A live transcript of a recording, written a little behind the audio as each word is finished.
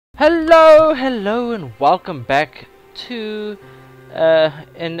Hello, and welcome back to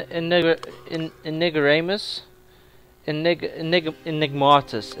Enigeramus,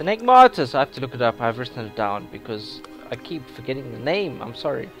 Enigmatis. I have to look it up. I've written it down because I keep forgetting the name. I'm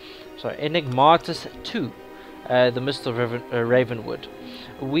sorry. Enigmatis 2, the Mists of Ravenwood.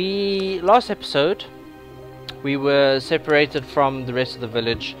 Last episode we were separated from the rest of the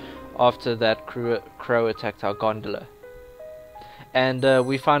village after that crow attacked our gondola. And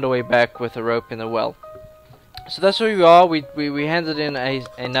we found our way back with a rope in the well. So that's where we are. We handed in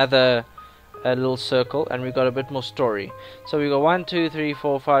another little circle, and we got a bit more story. So we got 1, 2, 3,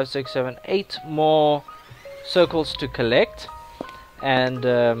 4, 5, 6, 7, 8 more circles to collect, and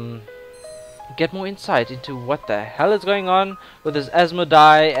get more insight into what the hell is going on with this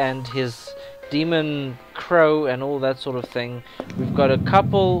Asmodai and his demon crow and all that sort of thing. We've got a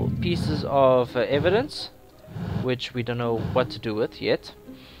couple pieces of evidence which we don't know what to do with yet.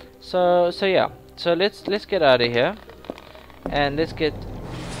 So yeah. So let's get out of here and let's get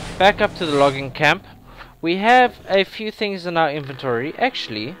back up to the logging camp. We have a few things in our inventory.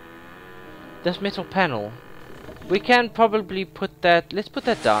 Actually, this metal panel, we can probably put that. Let's put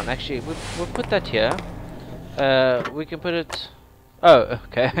that down. Actually, we'll put that here. We can put it. Oh,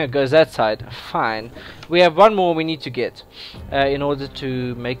 okay. It goes that side. Fine. We have one more we need to get in order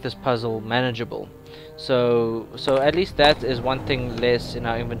to make this puzzle manageable. So at least that is one thing less in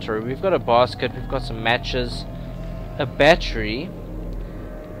our inventory. We've got a basket, we've got some matches, a battery.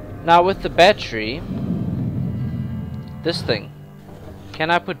 Now with the battery, this thing, can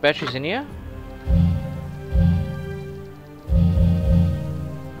I put batteries in here?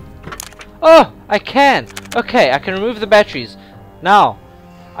 Oh, I can! Okay, I can remove the batteries. Now,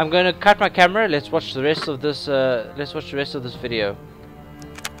 I'm going to cut my camera. Let's watch the rest of this. Video.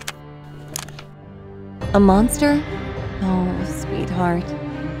 A monster? Oh, sweetheart.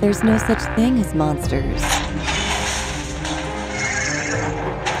 There's no such thing as monsters.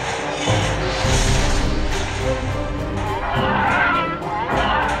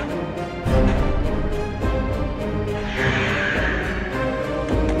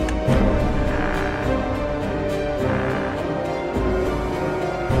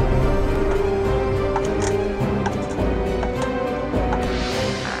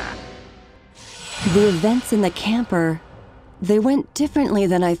 The events in the camper, they went differently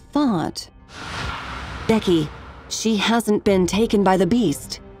than I thought. Becky, she hasn't been taken by the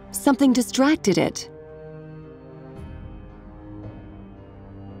beast. Something distracted it.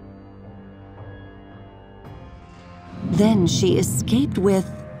 Then she escaped with,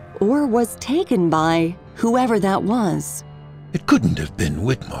 or was taken by, whoever that was. It couldn't have been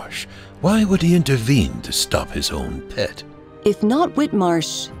Whitmarsh. Why would he intervene to stop his own pet? If not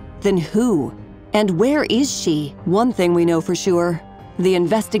Whitmarsh, then who? And where is she? One thing we know for sure. The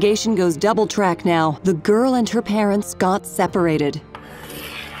investigation goes double track now. The girl and her parents got separated.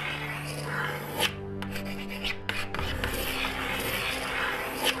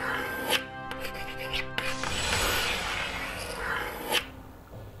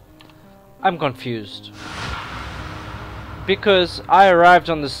 I'm confused. Because I arrived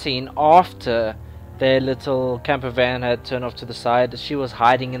on the scene after their little camper van had turned off to the side. She was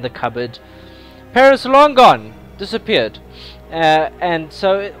hiding in the cupboard. Parents long gone, disappeared, and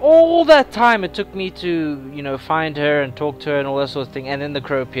so all that time it took me to, find her and talk to her and all that sort of thing, and then the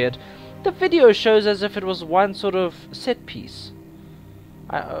crow appeared. The video shows as if it was one sort of set piece.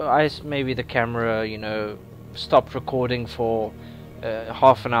 Maybe the camera, stopped recording for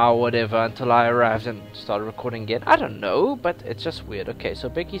half an hour or whatever until I arrived and started recording again. I don't know, but it's just weird. Okay, so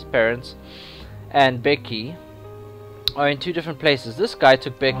Becky's parents and Becky are in two different places. This guy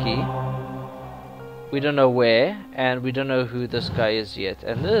took Becky. We don't know where, and we don't know who this guy is yet.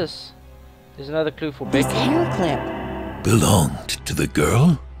 And this is another clue for Becky. This hair clip belonged to the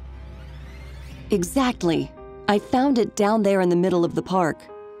girl? Exactly. I found it down there in the middle of the park,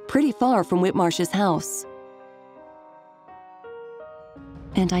 pretty far from Whitmarsh's house.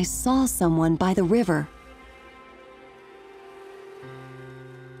 And I saw someone by the river.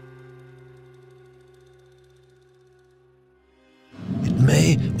 It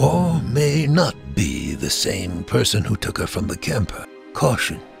may or may not be the same person who took her from the camper.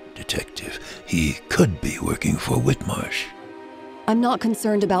 Caution, detective. He could be working for Whitmarsh. I'm not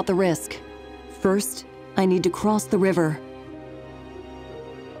concerned about the risk. First, I need to cross the river.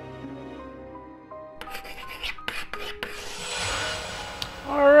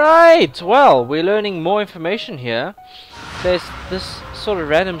 Alright, well, we're learning more information here. There's this sort of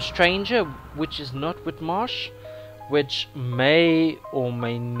random stranger, which is not Whitmarsh, which may or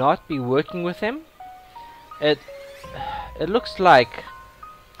may not be working with him. It looks like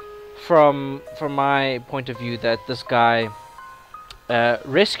from my point of view that this guy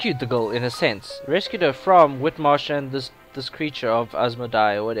rescued the girl, in a sense. Rescued her from Whitmarsh and this creature of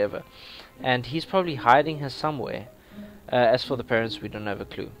Asmodai or whatever. And he's probably hiding her somewhere. As for the parents, we don't have a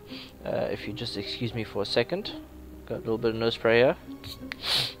clue. If you just excuse me for a second. Got a little bit of nose spray here.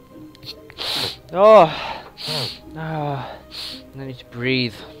 Oh, I need to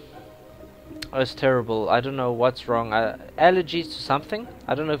breathe. Oh, it's terrible. I don't know what's wrong. Allergies to something?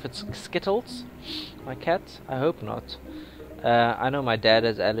 I don't know if it's Skittles. My cat? I hope not. I know my dad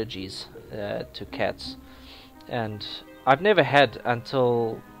has allergies to cats. And I've never had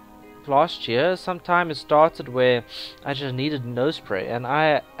until last year. Sometime it started where I just needed nose spray. And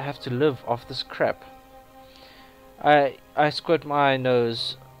I have to live off this crap. I squirt my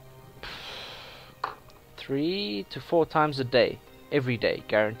nose 3 to 4 times a day. Every day,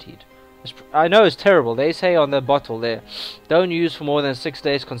 guaranteed. I know it's terrible. They say on the bottle there, don't use for more than 6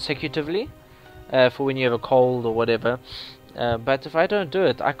 days consecutively, for when you have a cold or whatever. But if I don't do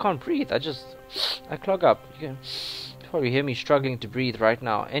it, I can't breathe. I clog up. You can probably hear me struggling to breathe right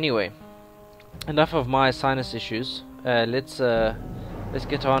now. Anyway, enough of my sinus issues. Let's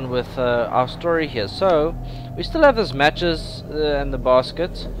get on with our story here. So we still have this matches and the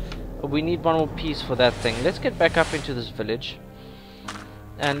basket. We need one more piece for that thing. Let's get back up into this village.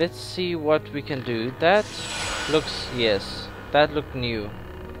 And let's see what we can do. That looks, yes, that looked new.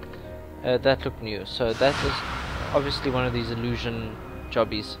 That looked new. So that is obviously one of these illusion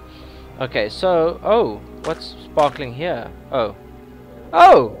jobbies. Okay, so, oh, what's sparkling here? Oh,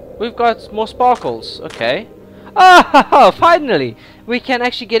 we've got more sparkles. Okay. Oh, finally! We can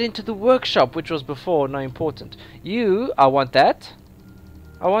actually get into the workshop, which was before not important. I want that.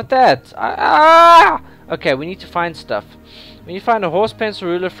 I want that. Okay, we need to find stuff. We need to find a horse, pencil,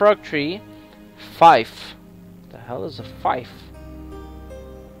 ruler, frog tree, fife. The hell is a fife?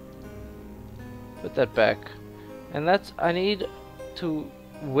 Put that back. And that's, I need to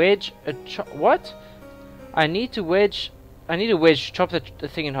wedge a what? I need a wedge to chop the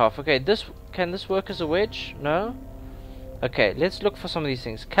thing in half. Okay, can this work as a wedge? No? Okay, let's look for some of these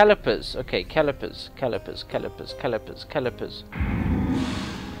things. Calipers. Okay, calipers.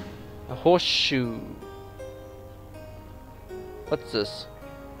 A horseshoe. What's this?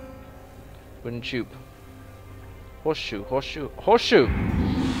 Wooden tube. Horseshoe.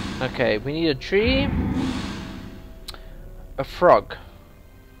 Okay, we need a tree. A frog.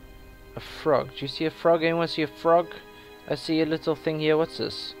 Do you see a frog? Anyone see a frog? I see a little thing here. What's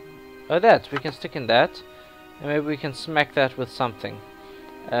this? Oh, that. We can stick in that. And maybe we can smack that with something.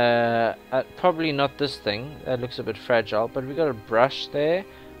 Probably not this thing. That looks a bit fragile. But we got a brush there.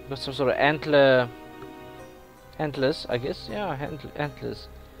 We got some sort of antlers, I guess. Yeah, antlers.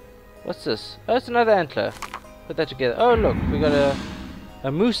 What's this? Oh, it's another antler. Put that together. Oh, look. We got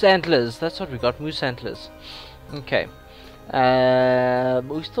a moose antlers. That's what we got. Moose antlers. Okay.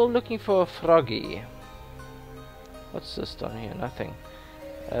 We're still looking for a froggy. What's this down here? Nothing.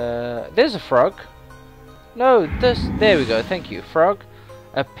 There's a frog. No, there we go. Thank you. Frog.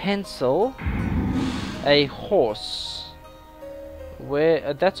 A pencil. A horse.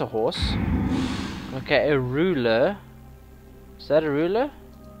 Where? That's a horse. Okay, a ruler. Is that a ruler?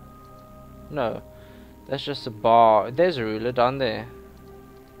 No. That's just a bar. There's a ruler down there.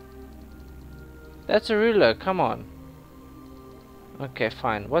 That's a ruler. Come on. Okay,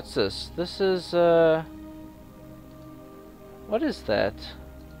 fine. What's this? This is, what is that?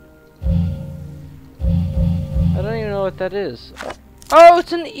 I don't even know what that is. Oh,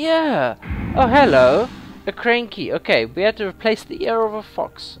 it's an ear! Oh, hello! A cranky. Okay, we had to replace the ear of a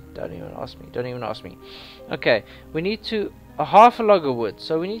fox. Don't even ask me. Okay, we need to... half a log of wood.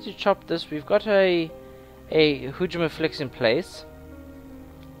 So we need to chop this. We've got a Hujimaflix in place.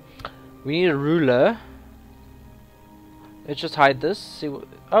 We need a ruler. Let's just hide this. See what,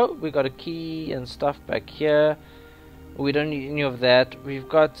 oh, we got a key and stuff back here. We don't need any of that. We've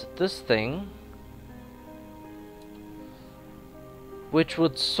got this thing, which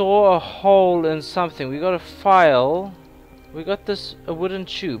would saw a hole in something. We got a file. We got this, a wooden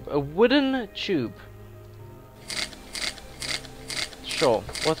tube. Sure.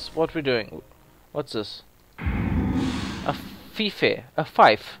 What we're doing? What's this? A fife.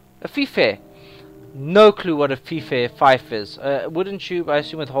 A fife. No clue what a fife is. Wooden tube, I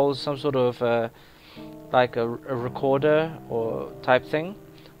assume it holds some sort of like a recorder or type thing.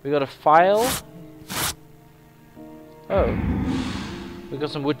 We got a file. Oh, we got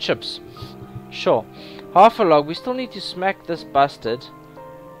some wood chips. Sure. Half a log. We still need to smack this bastard.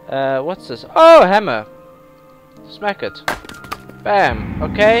 What's this? Oh, hammer. Smack it. Bam.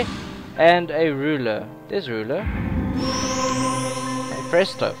 Okay. And a ruler. There's a ruler.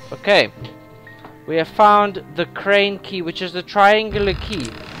 Presto. Okay. We have found the crane key, which is the triangular key,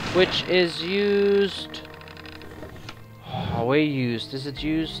 which is used... Oh, where used? Is it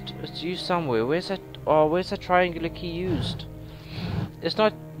used? It's used somewhere. Where's that? Oh, where's that triangular key used? It's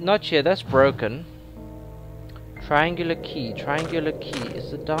not here. That's broken. Triangular key. Triangular key.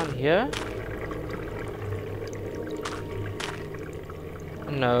 Is it down here?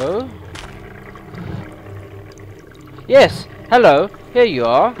 No. Yes. Hello. Here you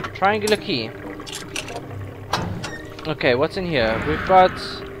are. Triangular key. Okay. What's in here? We've got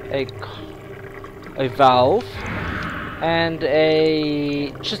a valve and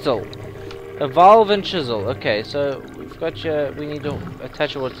a chisel. A valve and chisel. Okay, so we've got here. We need to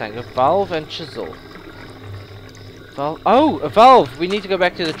attach a water tank. A valve and chisel. Valve. Oh, a valve. We need to go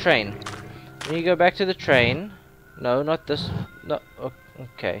back to the train. We need to go back to the train. No, not this. No.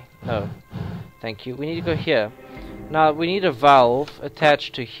 Okay. No. Thank you. We need to go here. Now we need a valve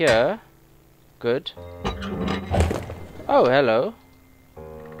attached to here. Good. Oh, hello.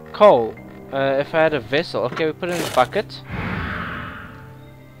 Coal. If I had a vessel. Okay, we put it in a bucket.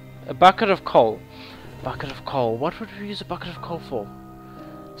 A bucket of coal. Bucket of coal. What would we use a bucket of coal for?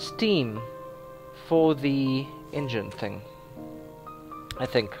 Steam. For the engine thing. I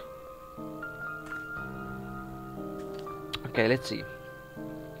think. Okay, let's see.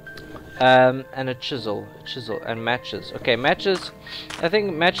 And a chisel. A chisel. And matches. Okay, matches. I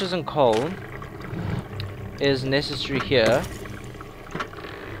think matches and coal is necessary here.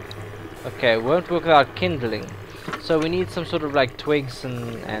 Okay, won't work without kindling. So we need some sort of like twigs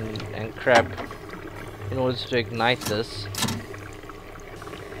and crap in order to ignite this.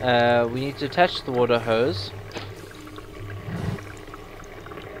 We need to attach the water hose.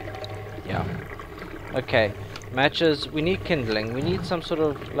 Yeah. Okay. Matches. We need kindling. We need some sort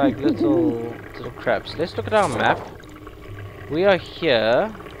of like little crabs. Let's look at our map. We are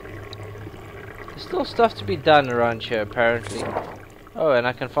here. There's still stuff to be done around here apparently. Oh, and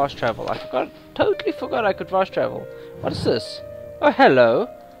I can fast travel. I forgot. Totally forgot I could fast travel. What is this? Oh, hello.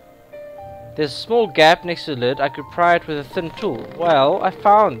 There's a small gap next to the lid. I could pry it with a thin tool. Well, I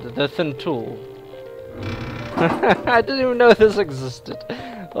found the thin tool. I didn't even know this existed.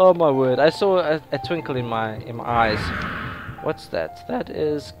 Oh my word! I saw a twinkle in my eyes. What's that? That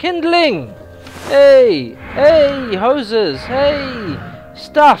is kindling. Hey, hey, hoses. Hey,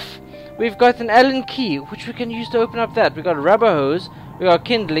 stuff. We've got an Allen key, which we can use to open up that. We got a rubber hose. We got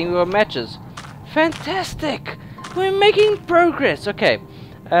kindling. We got matches. Fantastic! We're making progress. Okay.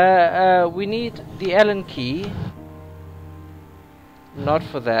 We need the Allen key. Not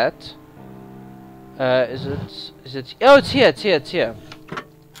for that. Is it? Oh, it's here. It's here. It's here.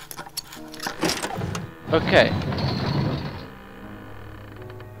 Okay.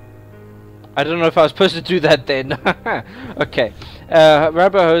 I don't know if I was supposed to do that then. Okay.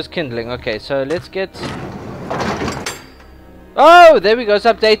 Rubber hose kindling. Okay, so let's get... Oh, there we go. It's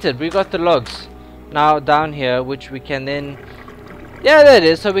updated. We got the logs now down here, which we can then... Yeah, there it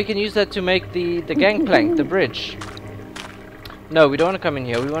is. So we can use that to make the gangplank, the bridge. No, we don't want to come in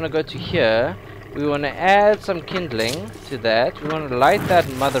here. We want to go to here. We want to add some kindling to that. We want to light that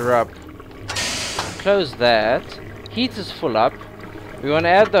mother up. Close that. Heat is full up. We want to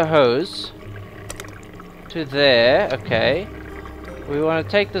add the hose to there. Okay. We want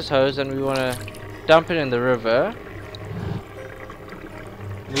to take this hose and we want to dump it in the river.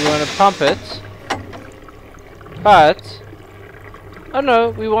 We want to pump it. But... Oh no,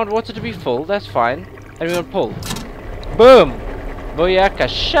 we want water to be full. That's fine. And we want to pull. Boom!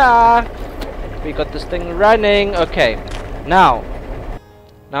 Booyakasha! We got this thing running. Okay. Now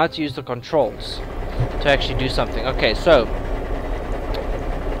to use the controls to actually do something. Okay, so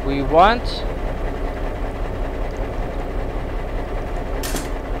we want...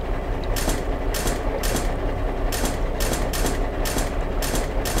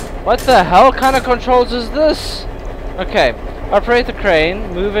 What the hell kind of controls is this? Okay. Operate the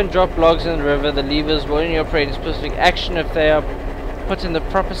crane. Move and drop logs in the river. The levers will only operate in specific action if they are put in the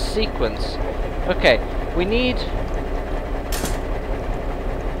proper sequence. Okay. We need...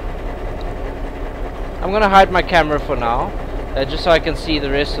 I'm gonna hide my camera for now. Just so I can see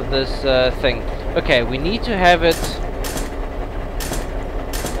the rest of this thing. Okay. We need to have it...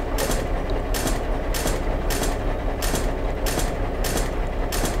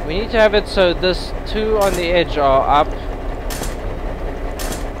 We need to have it so this two on the edge are up.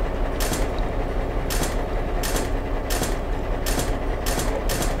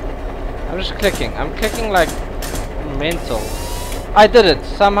 I'm just clicking. I'm clicking like mental. I did it.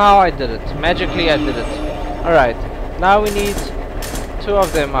 Somehow I did it. Magically I did it. Alright. Now we need two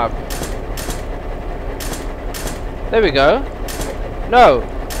of them up. There we go. No!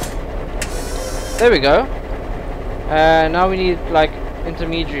 There we go. Now we need, like,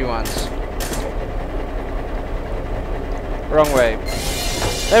 intermediary ones. Wrong way.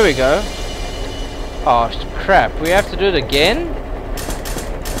 There we go. Oh, crap. We have to do it again?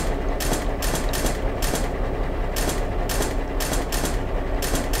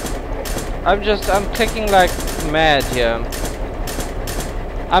 I'm clicking like mad here.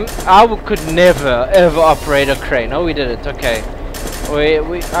 I could never ever operate a crane. Oh, we did it. Okay.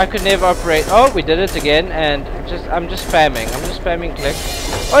 I could never operate. Oh, we did it again, and I'm just spamming. I'm just spamming click.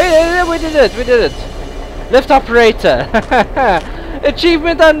 Oh yeah, we did it. We did it. Lift operator.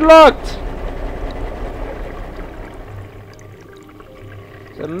 Achievement unlocked.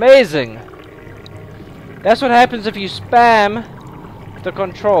 It's amazing. That's what happens if you spam the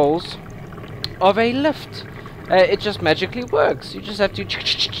controls of a lift. It just magically works. You just have to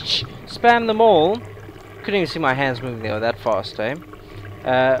spam them all. Couldn't even see my hands moving there that fast, eh?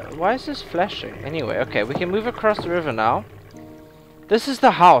 Why is this flashing? Anyway, okay, we can move across the river now. This is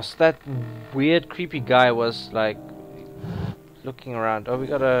the house that weird, creepy guy was like looking around. Oh, we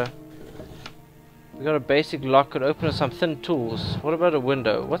got a basic lock. Could open with some thin tools. What about a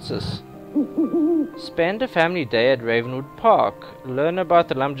window? What's this? Spend a family day at Ravenwood Park. Learn about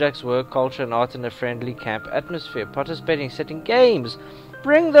the lumberjacks' work, culture, and art in a friendly camp atmosphere. Participating in setting games.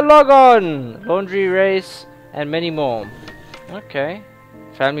 Bring the log on! Laundry race, and many more. Okay.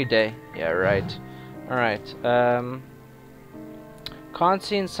 Family day. Yeah, right. Alright. Can't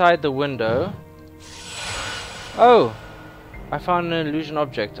see inside the window. Oh! I found an illusion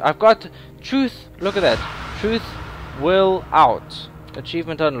object. I've got truth. Look at that. Truth will out.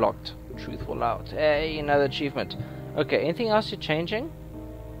 Achievement unlocked. Truth will out. Hey, another achievement. Okay, anything else you're changing?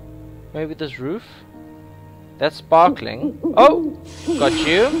 Maybe this roof? That's sparkling. Oh! Got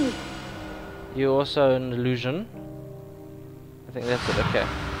you. You also an illusion. I think that's it. Okay.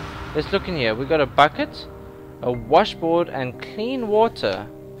 Let's look in here. We got a bucket, a washboard, and clean water.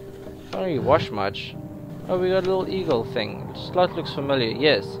 Don't really wash much. Oh, we got a little eagle thing. Slot looks familiar.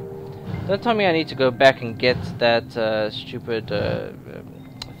 Yes. Don't tell me I need to go back and get that stupid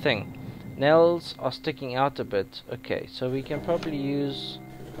thing. Nails are sticking out a bit. Okay, so we can probably use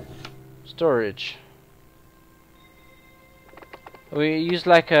storage. We use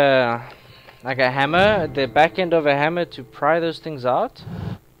like a hammer, the back end of a hammer, to pry those things out.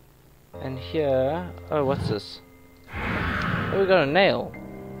 And here, oh, what's this? Oh, we got a nail.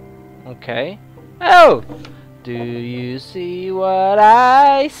 Okay. Oh! Do you see what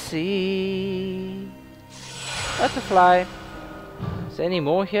I see? Butterfly. Is there any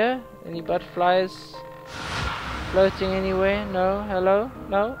more here? Any butterflies floating anywhere? No? Hello?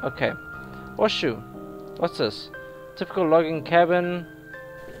 No? Okay. Horseshoe. What's this? Typical logging cabin.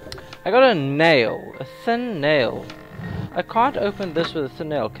 I got a nail. A thin nail. I can't open this with a thin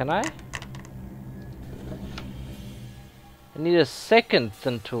nail, can I? I need a second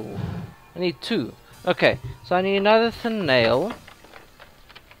thin tool. I need two. Okay, so I need another thin nail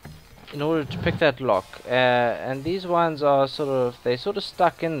in order to pick that lock. And these ones are they're sort of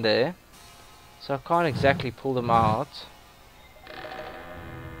stuck in there, so I can't exactly pull them out.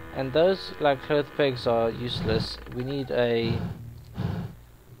 And those like clothes pegs are useless. We need a...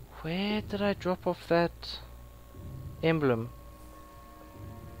 Where did I drop off that emblem?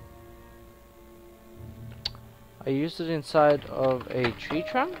 I used it inside of a tree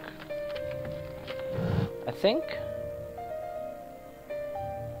trunk, I think.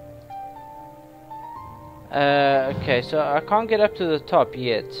 Okay, so I can't get up to the top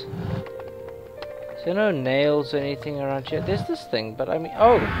yet. Is there no nails or anything around here? There's this thing, but I mean...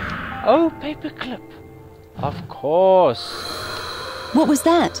 Oh, paperclip. Of course. What was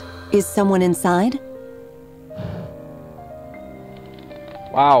that? Is someone inside?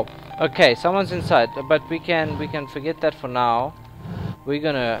 Wow. Okay, someone's inside, but we can forget that for now. We're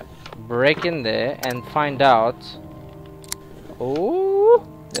gonna break in there and find out. Oh,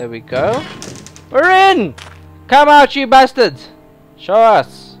 there we go. We're in! Come out, you bastards! Show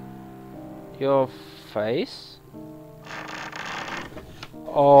us your face.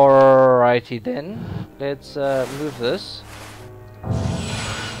 Alrighty then. Let's move this.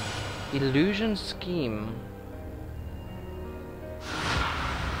 Illusion scheme.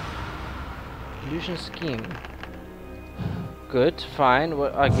 Illusion scheme. Good, fine.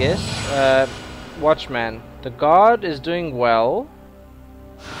 Well, I guess. Watchman. The guard is doing well.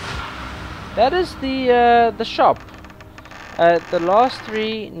 That is the shop. The last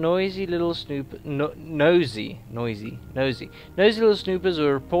three noisy little nosy little snoopers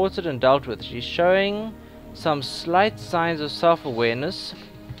were reported and dealt with. She's showing some slight signs of self-awareness.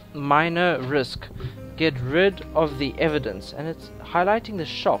 Minor risk. get rid of the evidence, and it's highlighting the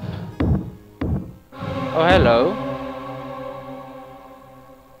shop. Oh, hello.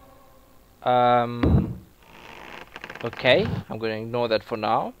 Okay, I'm going to ignore that for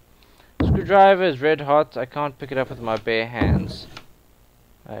now. Screwdriver is red hot. I can't pick it up with my bare hands.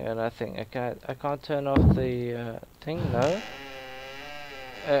 I got nothing. I can't turn off the thing. No.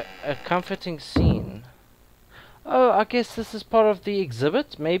 A comforting scene. Oh, I guess this is part of the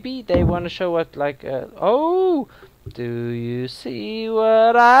exhibit. Maybe they want to show what, like, oh, do you see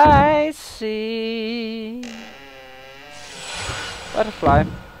what I see? Butterfly.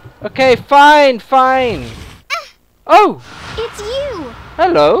 Okay, fine. Oh! It's you!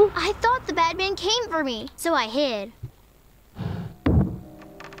 Hello! I thought the bad man came for me, so I hid.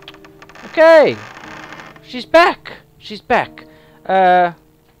 Okay! She's back! Tell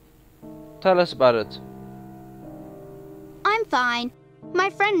us about it. I'm fine. My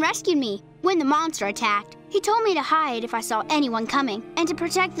friend rescued me when the monster attacked. He told me to hide if I saw anyone coming, and to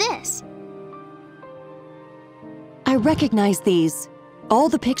protect this. I recognize these. All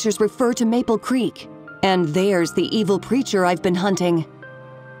the pictures refer to Maple Creek. And there's the evil preacher I've been hunting.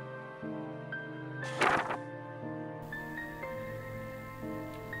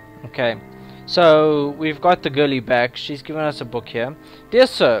 Okay, so we've got the girlie back. She's given us a book here. Dear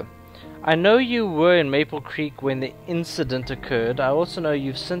sir, I know you were in Maple Creek when the incident occurred. I also know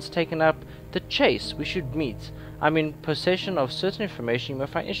you've since taken up the chase. We should meet. I'm in possession of certain information you may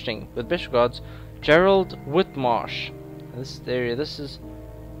find interesting. With best regards, Gerald Whitmarsh. This area, this is...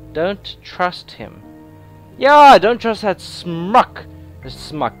 Don't trust him. Yeah, don't trust that schmuck.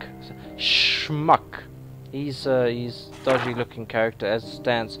 He's dodgy looking character as it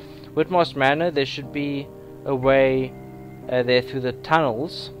stands. Whitmarsh Manor, there should be a way there through the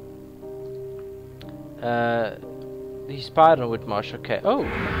tunnels. He spied on Whitmarsh, okay. Oh,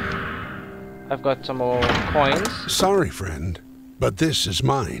 I've got some more coins. Sorry, friend, but this is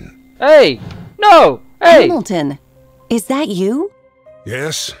mine. Hey! No! Hey! Hamilton, is that you?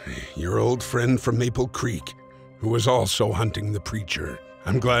 Yes, your old friend from Maple Creek, who was also hunting the preacher.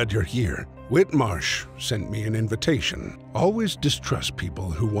 I'm glad you're here. Whitmarsh sent me an invitation. Always distrust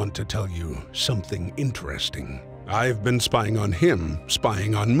people who want to tell you something interesting. I've been spying on him,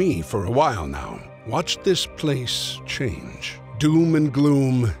 spying on me for a while now. Watch this place change. Doom and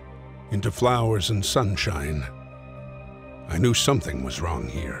gloom into flowers and sunshine. I knew something was wrong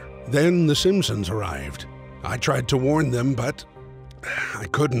here. Then the Simpsons arrived. I tried to warn them, but I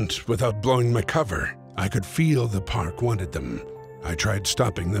couldn't without blowing my cover. I could feel the park wanted them. I tried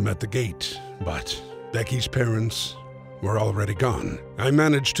stopping them at the gate, but Becky's parents were already gone. I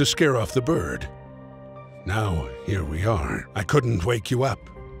managed to scare off the bird. Now, here we are. I couldn't wake you up.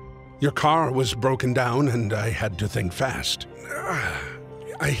 Your car was broken down and I had to think fast.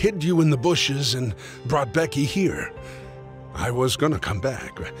 I hid you in the bushes and brought Becky here. I was gonna come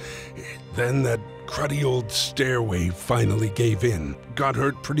back. Then that cruddy old stairway finally gave in. Got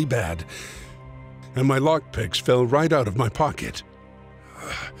hurt pretty bad. And my lockpicks fell right out of my pocket.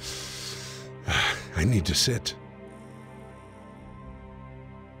 I need to sit.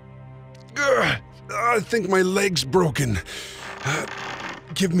 I think my leg's broken.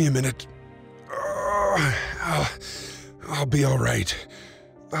 Give me a minute. I'll be all right.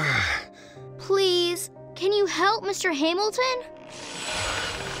 Please, can you help Mr. Hamilton?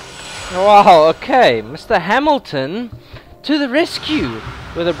 Wow, okay. Mr. Hamilton to the rescue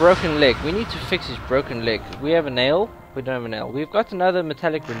with a broken leg. We need to fix his broken leg. We have a nail. We don't have a nail. We've got another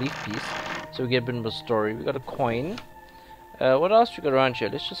metallic relief piece, so we get a bit of a story. We got a coin. What else we got around here?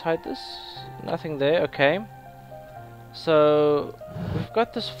 Let's just hide this. Nothing there. Okay. So we've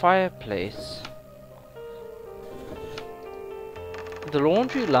got this fireplace. The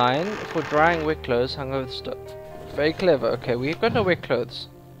laundry line for drying wet clothes hung over the stove. Very clever. Okay, we've got no wet clothes.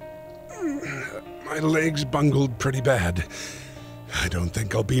 My leg's bungled pretty bad. I don't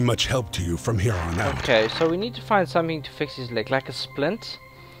think I'll be much help to you from here on out. Okay, so we need to find something to fix his leg, like a splint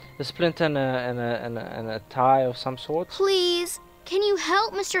and a tie of some sort. Please, can you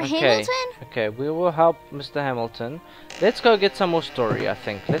help Mr. Hamilton? Okay, we will help Mr. Hamilton. Let's go get some more story, I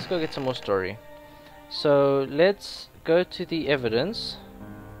think. Let's go get some more story. So let's go to the evidence.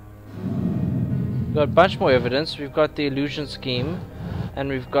 We've got a bunch more evidence. We've got the illusion scheme, and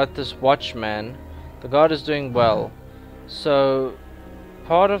we've got this watchman. The guard is doing well. So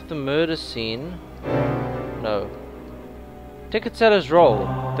part of the murder scene. No. Ticket seller's role.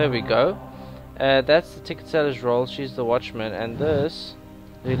 There we go. That's the ticket seller's role. She's the watchman, and this,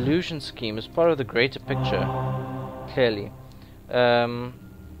 the illusion scheme, is part of the greater picture. Clearly.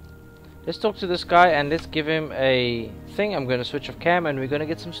 Let's talk to this guy and let's give him a thing. I'm going to switch off cam and we're going to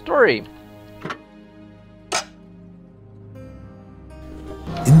get some story.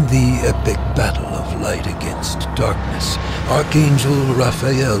 the epic battle of light against darkness, Archangel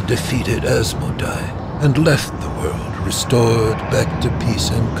Raphael defeated Asmodai and left the world restored back to peace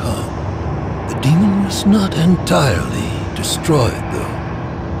and calm. The demon was not entirely destroyed, though.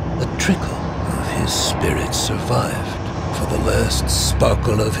 A trickle of his spirit survived, for the last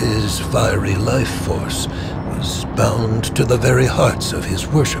sparkle of his fiery life force was bound to the very hearts of his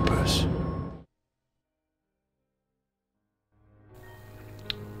worshippers.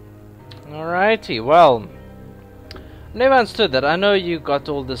 Alrighty, well, never understood that. I know you got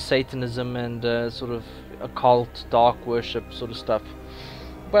all the Satanism and sort of occult, dark worship sort of stuff,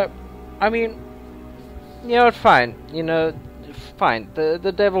 but I mean, you know, fine. You know, fine.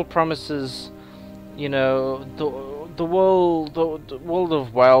 The devil promises, you know, the world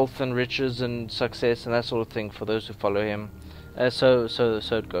of wealth and riches and success and that sort of thing for those who follow him. So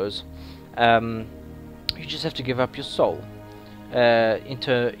it goes. You just have to give up your soul.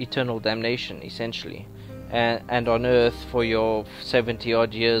 Into eternal damnation, essentially, and on earth for your 70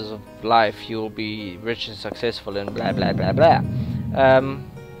 odd years of life you will be rich and successful and blah blah blah blah.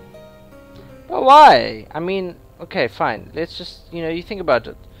 But why? I mean, okay, fine, let's just, you know, you think about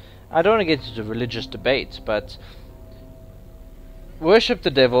it. I don't want to get into religious debates, but worship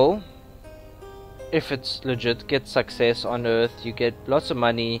the devil. If it's legit, get success on earth, you get lots of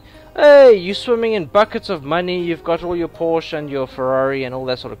money. Hey, you swimming in buckets of money, you've got all your Porsche and your Ferrari and all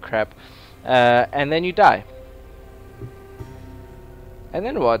that sort of crap, and then you die. And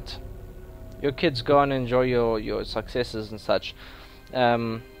then what? Your kids go on and enjoy your successes and such,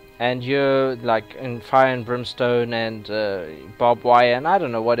 and you're like in fire and brimstone and barbed wire and I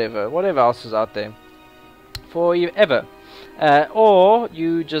don't know, whatever else is out there for you ever, or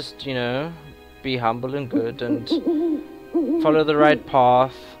you just, you know, be humble and good and follow the right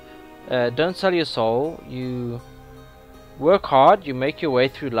path. Don't sell your soul. You work hard, you make your way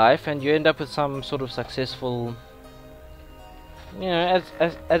through life, and you end up with some sort of successful, you know,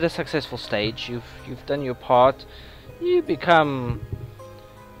 at a successful stage. You've done your part. You become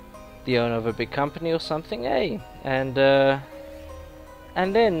the owner of a big company or something, and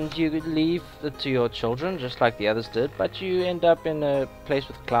then you leave it to your children, just like the others did. But you end up in a place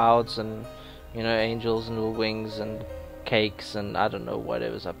with clouds and, you know, angels and little wings and cakes and I don't know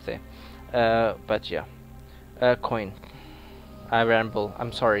whatever's up there. But yeah, coin. I ramble.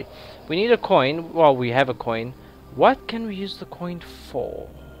 I'm sorry. We need a coin. Well, we have a coin. What can we use the coin for?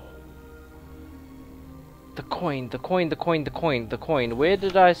 The coin. Where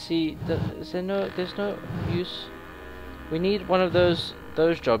did I see? There's no use. We need one of those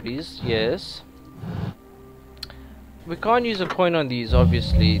jobbies. Yes. We can't use a coin on these,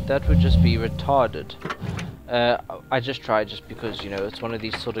 obviously. That would just be retarded. I just tried, just because, you know, it's one of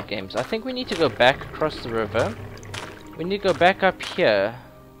these sort of games. I think we need to go back across the river. We need to go back up here.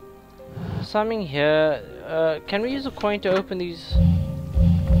 Something here. Can we use a coin to open these?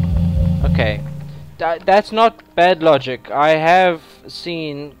 Okay. That's not bad logic. I have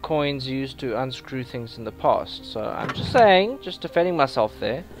seen coins used to unscrew things in the past. So I'm just saying, just defending myself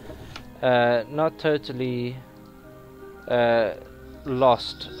there. Not totally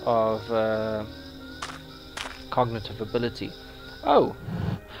lost of cognitive ability. Oh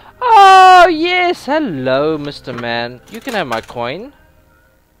yes, hello Mr. Man, you can have my coin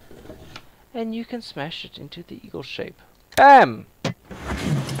and you can smash it into the eagle shape. Bam!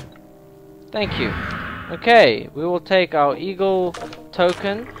 Thank you. Okay, we will take our eagle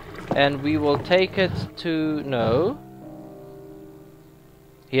token and we will take it to, no,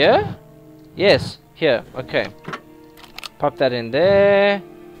 here? Yes, here. Okay, pop that in there.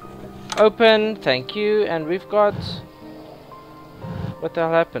 Open, thank you, and we've got... What the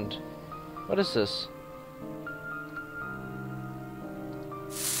hell happened? What is this?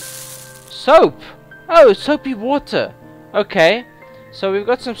 Soap! Oh, soapy water! Okay, so we've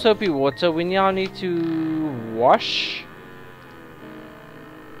got some soapy water. We now need to wash.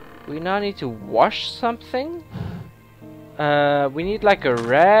 We now need to wash something? We need like a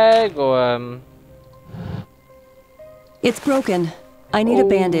rag or... It's broken. I need a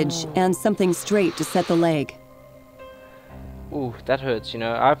bandage and something straight to set the leg. Ooh, that hurts, you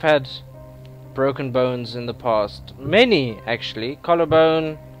know. I've had broken bones in the past. Many, actually.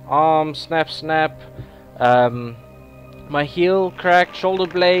 Collarbone, arm, snap. My heel cracked, shoulder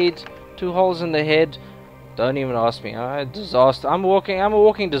blade, 2 holes in the head. Don't even ask me. Disaster. I'm a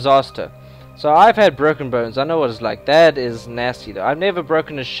walking disaster. So I've had broken bones. I know what it's like. That is nasty, though. I've never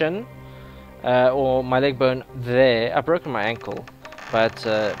broken a shin or my leg bone there. I've broken my ankle. But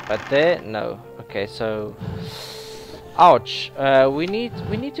there, no. Okay, so, ouch. We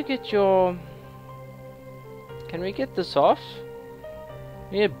need to get your. Can we get this off?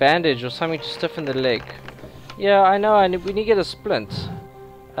 We need a bandage or something to stiffen the leg. Yeah, I know. We need to get a splint.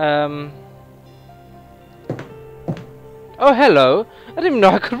 Oh, hello. I didn't even know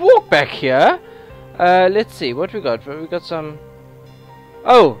I could walk back here. Let's see. What we got? We got some...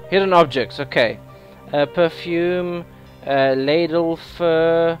 Oh, hidden objects. Okay. Perfume, ladle,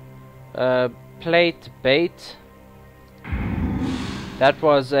 fur, plate, bait. That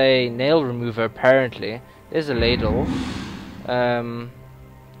was a nail remover, apparently. There's a ladle.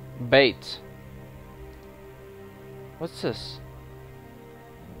 Bait. What's this?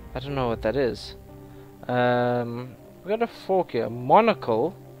 I don't know what that is. We got a fork here. A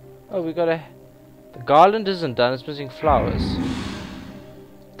monocle. Oh, we got a... The garland isn't done. It's missing flowers.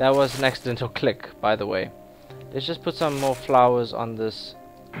 That was an accidental click, by the way. Let's just put some more flowers on this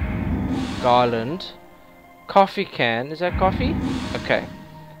garland. Coffee can. Is that coffee? Okay.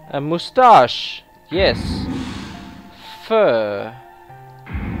 A moustache. Yes. Fur.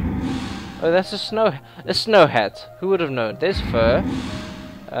 Oh, that's a snow hat. Who would have known? There's fur.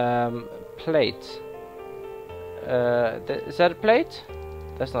 Plate. Is that a plate?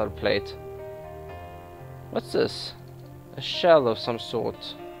 That's not a plate. What's this? A shell of some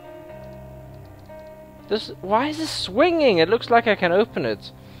sort. This. Why is this swinging? It looks like I can open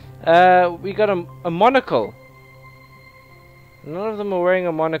it. We got a monocle. None of them are wearing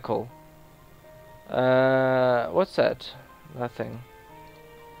a monocle. What's that? Nothing.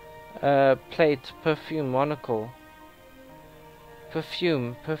 Plate, perfume, monocle.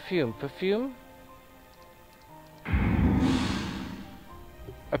 Perfume.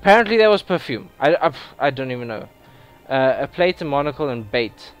 Apparently there was perfume. I don't even know. A plate, a monocle, and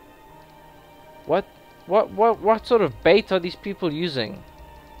bait. What sort of bait are these people using?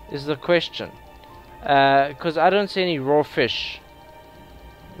 Is the question. Because I don't see any raw fish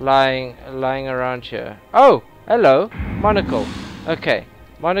lying around here. Oh, hello, monocle. Okay,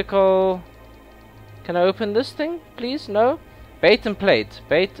 monocle. Can I open this thing, please? No. Bait and plate.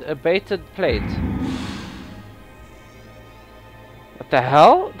 A baited plate. What the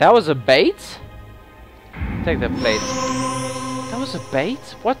hell? That was a bait? Take that plate. That was a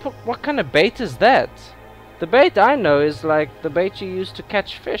bait? What kind of bait is that? The bait I know is like the bait you use to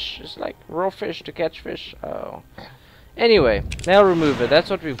catch fish. It's like raw fish to catch fish. Oh. Anyway, nail remover.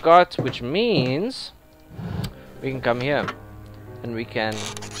 That's what we've got, which means we can come here and we can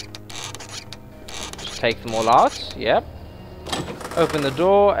just take them all out. Yep. Open the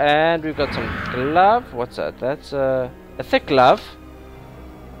door and we've got some glove. What's that? That's a thick glove.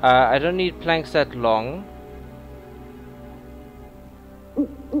 I don't need planks that long.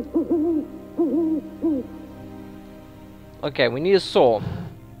 Okay, we need a saw.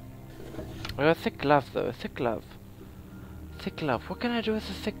 We got a thick glove though, a thick glove. Thick glove. What can I do with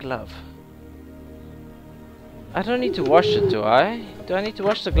a thick glove? I don't need to wash it, do I? Do I need to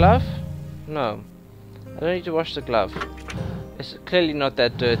wash the glove? No. I don't need to wash the glove. It's clearly not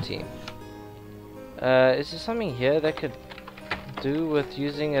that dirty. Is there something here that could do with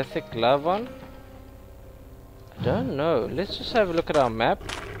using a thick glove on? I don't know. Let's just have a look at our map.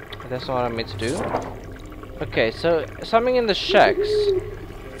 That's not what I meant to do. Okay, so something in the shacks.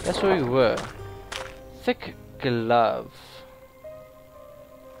 That's where we were. Thick glove.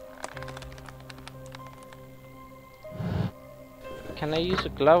 Can I use a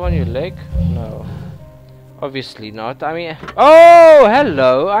glove on your leg? No. Obviously not. I mean... Oh!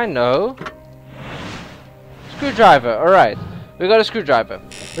 Hello! I know. Screwdriver. Alright. We got a screwdriver.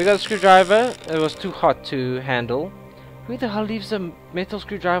 It was too hot to handle. Who the hell leaves a metal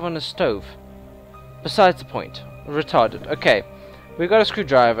screwdriver on a stove? Besides the point. Retarded. Okay. We got a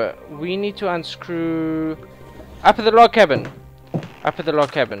screwdriver. We need to unscrew... Up at the log cabin.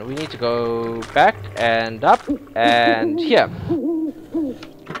 We need to go back and up and here.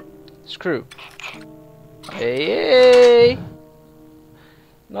 Screw. Hey!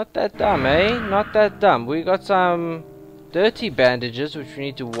 Not that dumb, eh? Not that dumb. We got some dirty bandages which we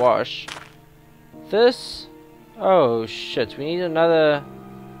need to wash. This... Oh shit, we need another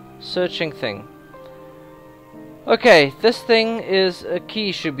searching thing. Okay, this thing is a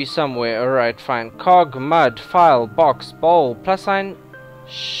key, should be somewhere. Alright, fine. Cog, mud, file, box, bowl, plus sign,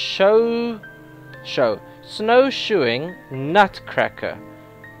 show. Snowshoeing, nutcracker.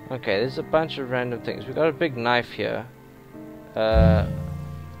 Okay, there's a bunch of random things. We got a big knife here.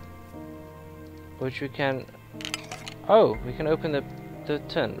 Which we can... Oh, we can open the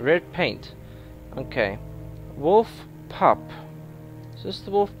tin. Red paint. Okay. Wolf pup. Is this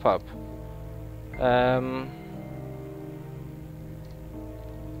the wolf pup?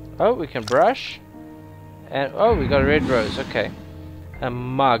 Oh, we can brush. And oh, we got a red rose. Okay. A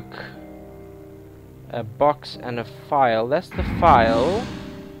mug. A box and a file. That's the file.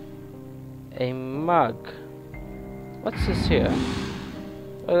 a mug. What's this here?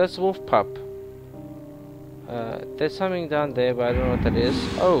 Oh, that's a wolf pup. There's something down there, but I don't know what that is.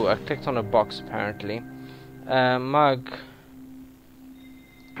 Oh, I clicked on a box apparently. Mug.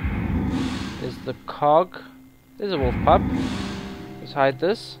 There's the cog. There's a wolf pup. Let's hide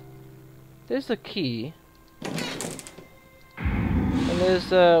this. There's the key. And there's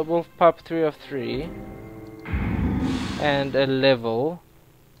the wolf pup 3 of 3. And a level.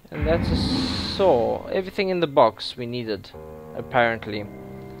 And that's a saw. Everything in the box we needed, apparently.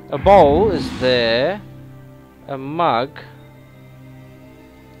 A bowl is there. A mug.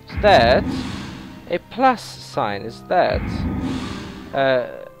 Is that? A plus sign is that?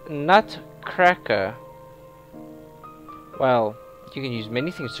 Nut cracker. Well, you can use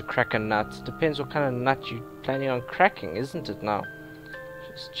many things to crack a nut. Depends what kind of nut you're planning on cracking, isn't it now?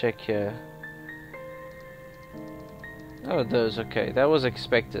 Just check here. Oh, those, okay. That was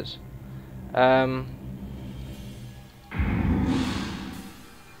expected.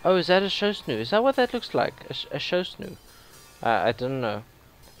 Oh, is that a show snoo? Is that what that looks like? A show snoo? I don't know.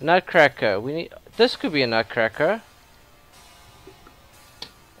 Nutcracker. We need. This could be a nutcracker.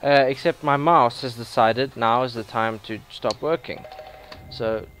 Except my mouse has decided now is the time to stop working.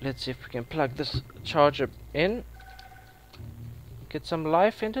 So let's see if we can plug this charger in. Get some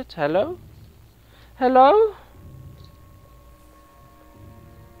life in it. Hello? Hello?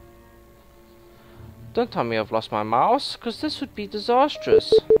 Don't tell me I've lost my mouse, because this would be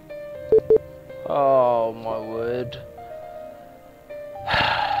disastrous. Oh my word.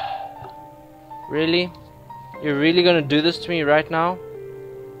 Really? You're really gonna do this to me right now?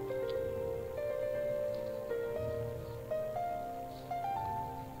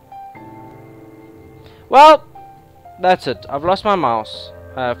 Well, that's it. I've lost my mouse,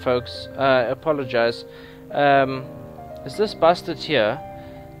 folks. Apologize. Is this busted here?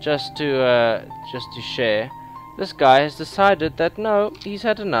 Just to share. This guy has decided that no, he's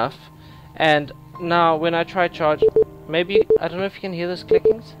had enough. And now when I try charge, maybe, I don't know if you can hear those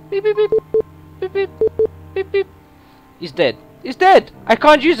clickings. Beep beep beep. Beep beep. Beep beep. He's dead. He's dead! I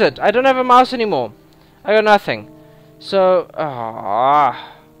can't use it. I don't have a mouse anymore. I got nothing. So,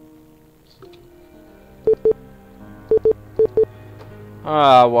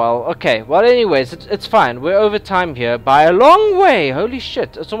 well, okay. Well, anyways, it's fine. We're over time here by a long way. Holy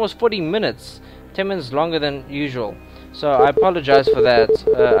shit. It's almost 40 minutes. 10 minutes longer than usual. So, I apologize for that.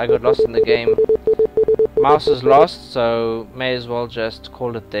 I got lost in the game. Mouse is lost, so may as well just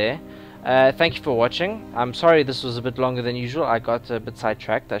call it there. Thank you for watching. I'm sorry this was a bit longer than usual. I got a bit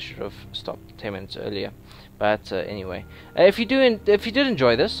sidetracked. I should have stopped 10 minutes earlier. But anyway. If you did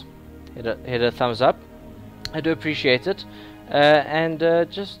enjoy this, hit a thumbs up. I do appreciate it. And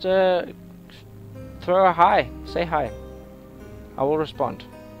just throw a hi. Say hi. I will respond.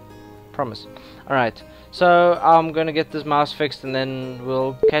 Promise. Alright. So I'm gonna get this mouse fixed and then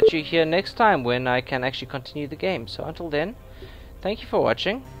we'll catch you here next time when I can actually continue the game. So until then, thank you for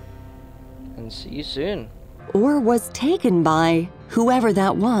watching and see you soon. Or was taken by whoever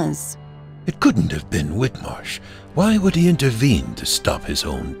that was. It couldn't have been Whitmarsh. Why would he intervene to stop his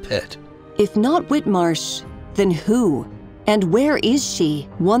own pet? If not Whitmarsh, then who? And where is she?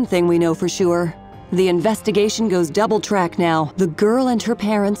 One thing we know for sure. The investigation goes double track now. The girl and her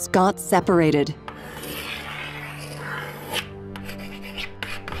parents got separated.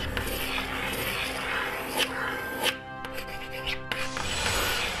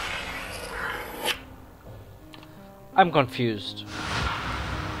 I'm confused.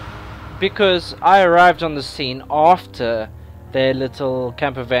 Because I arrived on the scene after their little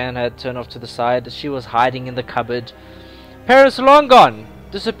camper van had turned off to the side. She was hiding in the cupboard. Parents are long gone.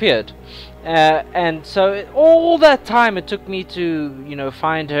 Disappeared. And so all that time it took me to, you know,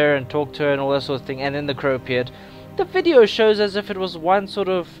 find her and talk to her and all that sort of thing. And then the crow appeared. The video shows as if it was one sort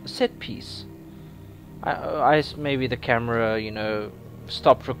of set piece. Maybe the camera, you know,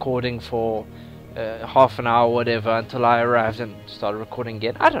 stopped recording for half an hour or whatever until I arrived and started recording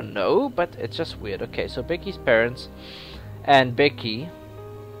again. I don't know, but it's just weird. Okay, so Becky's parents and Becky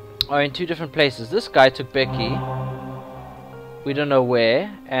are in two different places. This guy took Becky. We don't know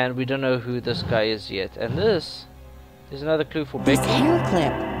where, and we don't know who this guy is yet. And this is another clue for Becky. This hair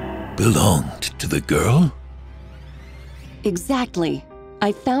clip Belonged to the girl? Exactly.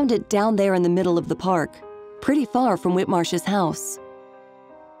 I found it down there in the middle of the park, pretty far from Whitmarsh's house.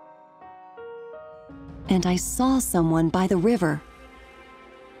 And I saw someone by the river.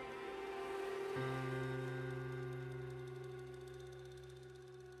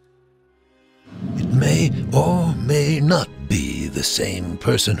 It may or may not be the same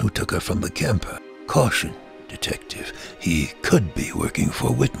person who took her from the camper. Caution, detective. He could be working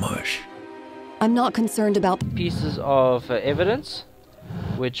for Whitmarsh. I'm not concerned about... pieces of evidence,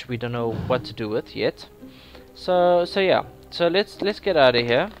 which we don't know what to do with yet. So yeah. So let's get out of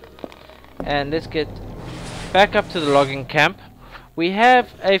here, and let's get back up to the logging camp. We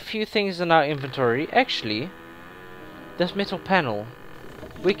have a few things in our inventory. Actually, this metal panel,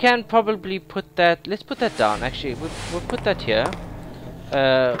 we can probably put that. Let's put that down. Actually, we'll put that here.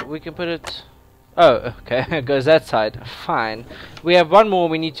 We can put it. Oh, okay. It goes that side. Fine. We have one more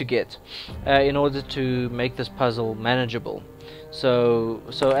we need to get in order to make this puzzle manageable. So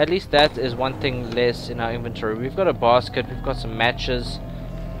at least that is one thing less in our inventory. We've got a basket. We've got some matches,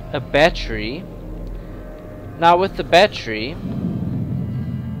 a battery. Now with the battery,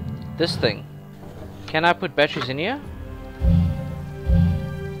 this thing. Can I put batteries in here?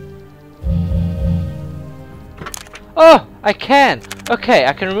 Oh, I can. Okay,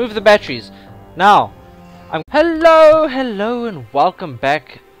 I can remove the batteries. Now, hello, and welcome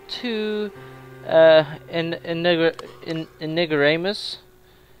back to Enigeramus,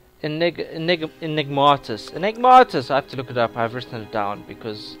 Enigmatis. I have to look it up. I've written it down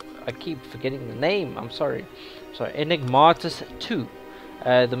because I keep forgetting the name. I'm sorry. Enigmatis 2,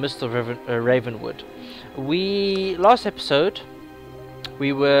 the Mists of Ravenwood. Last episode,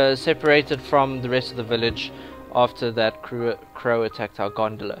 we were separated from the rest of the village after that crow attacked our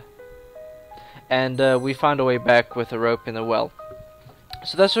gondola. And we found a way back with a rope in the well.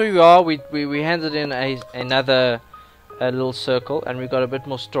 So that's where we are. We handed in another little circle, and we got a bit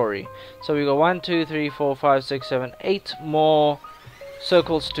more story. So we got 1, 2, 3, 4, 5, 6, 7, 8 more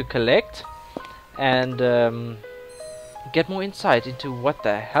circles to collect, and get more insight into what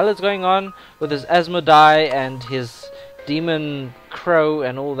the hell is going on with this Asmodai and his demon crow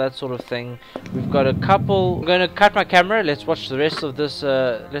and all that sort of thing. We've got a couple. I'm going to cut my camera. Let's watch the rest of this.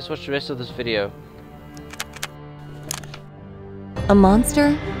 Let's watch the rest of this video. A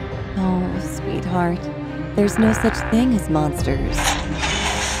monster? Oh, sweetheart. There's no such thing as monsters.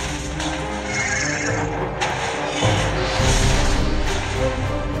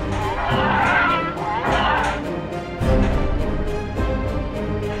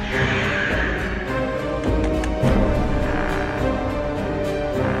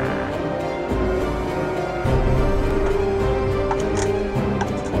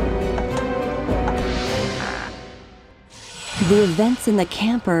 The events in the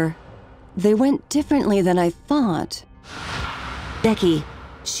camper, they went differently than I thought. Becky,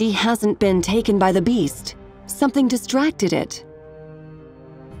 she hasn't been taken by the beast. Something distracted it.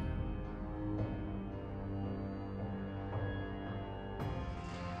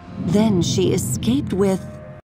 Then she escaped with